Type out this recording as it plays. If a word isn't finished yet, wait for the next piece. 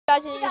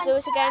Guys, it is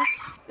Lewis again.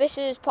 This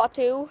is part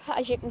 2,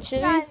 as you can see.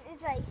 Yes,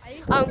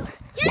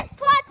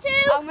 part 2.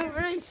 I'm in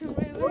Reese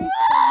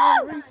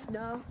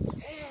now.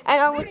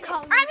 And I'm with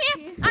Colin. I'm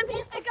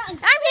here. Hey,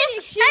 I'm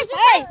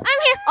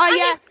here. Oh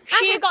yeah,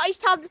 she got his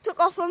tablet took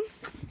off him.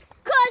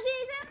 Cause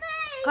he's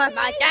amazing. Cause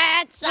my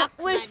dad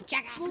sucks with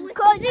chicken.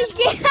 Cause he's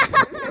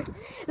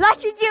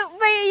Let's introduce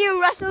me and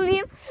you wrestle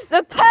him.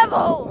 The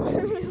Pebble.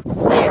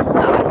 Fierce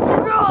and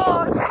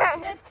strong.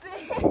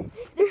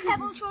 The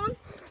Pebbletron.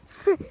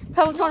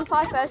 Pebbletron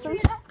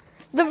 5000.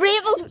 The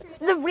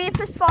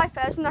rapist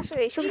 5000. That's what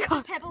it should be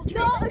called. Pebbletron.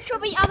 No, it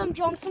should be Adam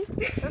Johnson.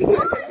 It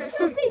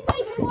should be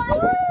Big Swan.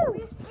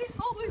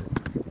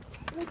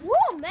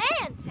 Whoa,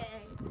 man.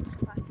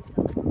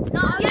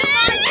 No,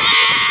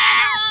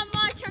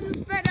 my channel's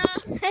better.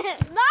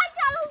 My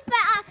channel's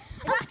better.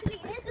 Actually,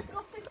 it is. It's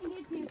got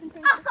 58 views and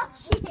 30. Oh,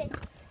 shit.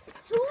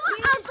 So what?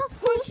 I've got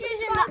punches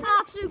in the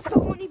absolute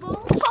corny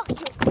ball. Fuck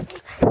you.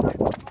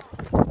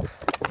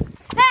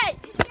 Hey!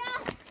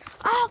 Yeah.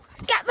 Oh,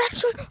 get back,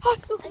 son. Oh,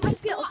 look at my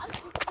skill.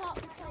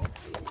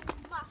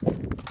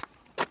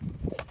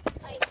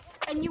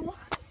 And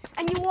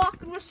you're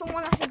walking with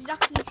someone that's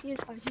exactly the same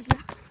size as you.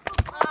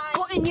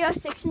 But in year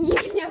 6 and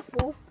you're in year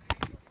 4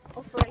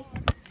 or 3.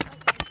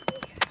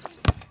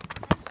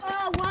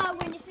 Oh, wow,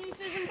 when you see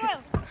Susan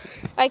Brown.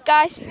 Right,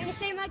 guys. When you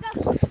see my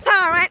girl.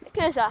 Parent,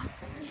 kisser.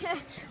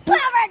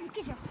 Parent,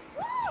 kisser.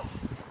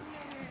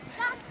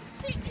 That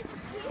prick is a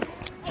prick.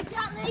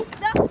 Exactly.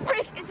 That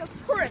prick is a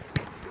prick.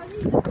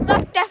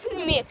 That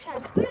definitely makes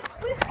sense.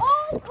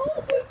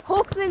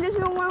 Hopefully there's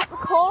no one up the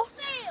court.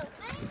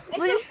 It's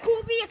not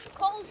Kobe, it's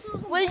called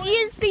Susan. Will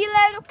you be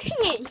allowed up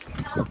kingy?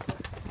 No.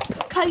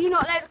 Can you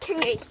not allowed up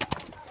kingy?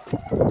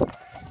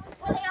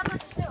 Well, they have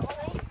not still, are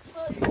they?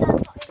 But that's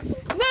not it.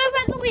 Move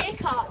out the way,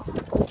 Carl.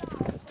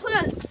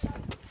 Please.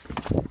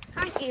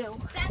 Thank you.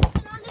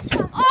 Bouncing on the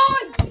top. Oh!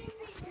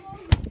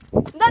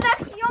 That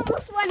actually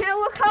almost went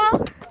over, Carl.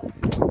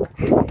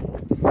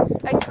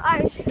 Right,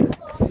 guys.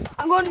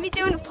 I'm going to be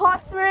doing a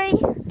part 3.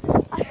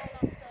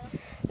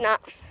 Nah.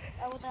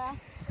 Over there.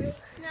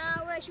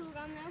 Now, where should we go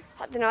now?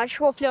 I don't know, I just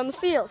want to play on the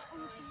field.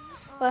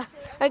 Well,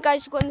 right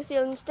guys, we're going to the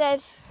field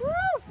instead. Woo,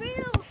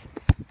 fields!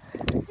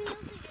 Fields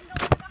is not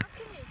that,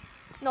 can you?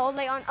 No,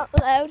 they aren't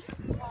allowed.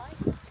 Why?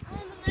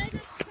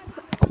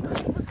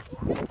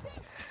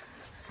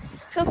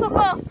 So fuck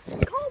off.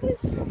 Kobe.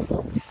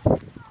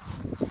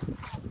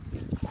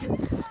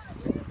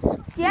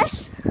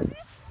 Yes?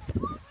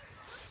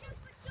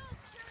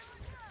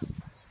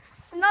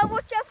 Now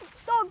watch out for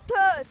dog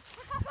turd.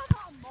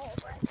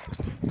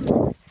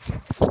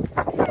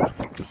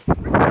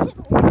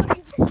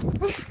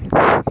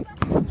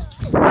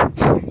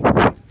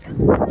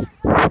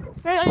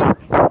 Really?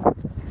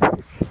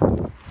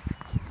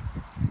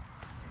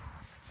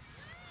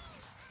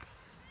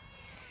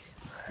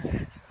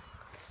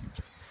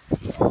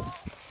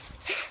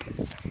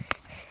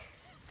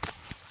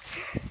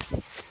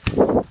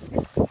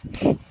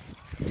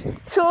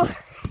 So,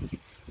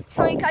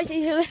 sorry guys,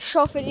 these are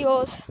short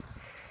videos.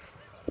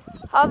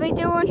 I'll be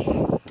doing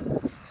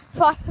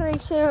part 3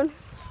 soon.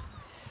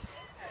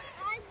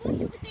 What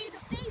would they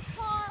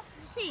part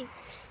 6?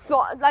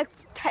 What, like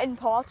 10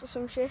 parts or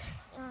some shit?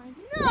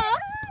 No!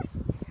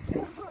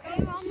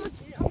 I'm not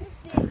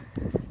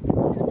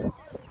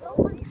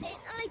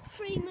like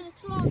 3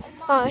 minutes long.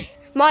 Aye.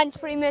 Mine's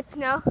 3 minutes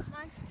now.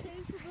 Mine's 2,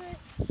 so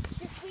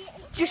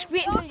Just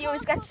wait until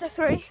yours gets to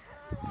 3.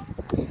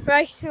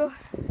 Right, so.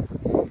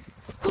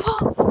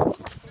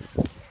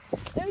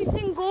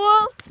 Everything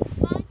goal.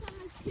 mine's on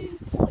like 2:40.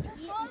 What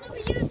phone are we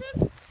using?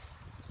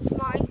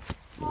 Mine.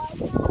 Oh,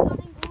 yeah, I got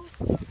in goal.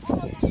 Oh,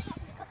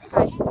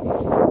 Aye.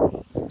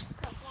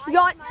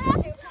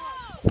 mine's 2.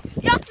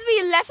 You have to be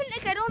 11 to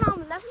get on.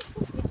 I'm 11.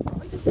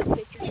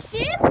 You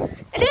see it?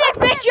 I do like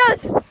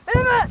pictures.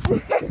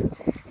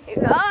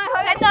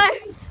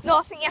 No,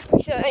 I think you have to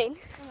be 13.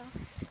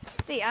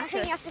 Yeah, I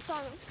think you have to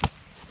sign them.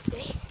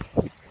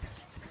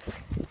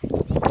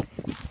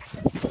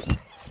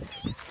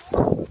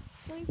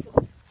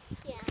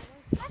 Yeah.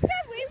 Last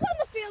time we were on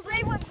the field,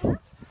 they went.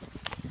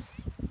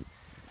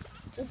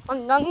 I'm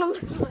none of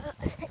them.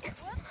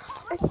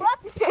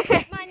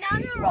 My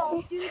nana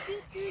roll.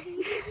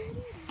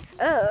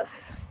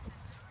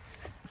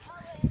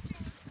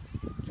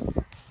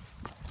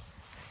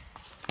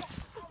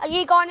 Are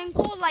you going in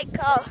goal like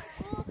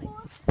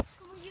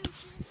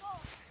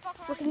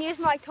we can use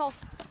my top.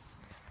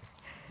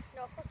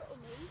 No, because it'll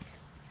move.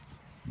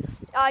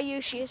 I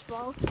use she as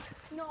well.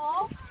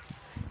 No.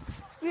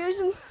 Use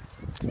them.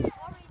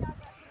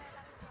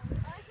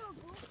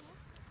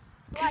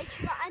 Right,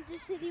 you got add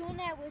this video on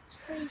there with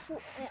 3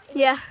 foot.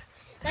 Yeah.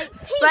 Like,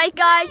 Right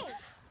guys,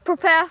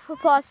 prepare for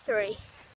part 3.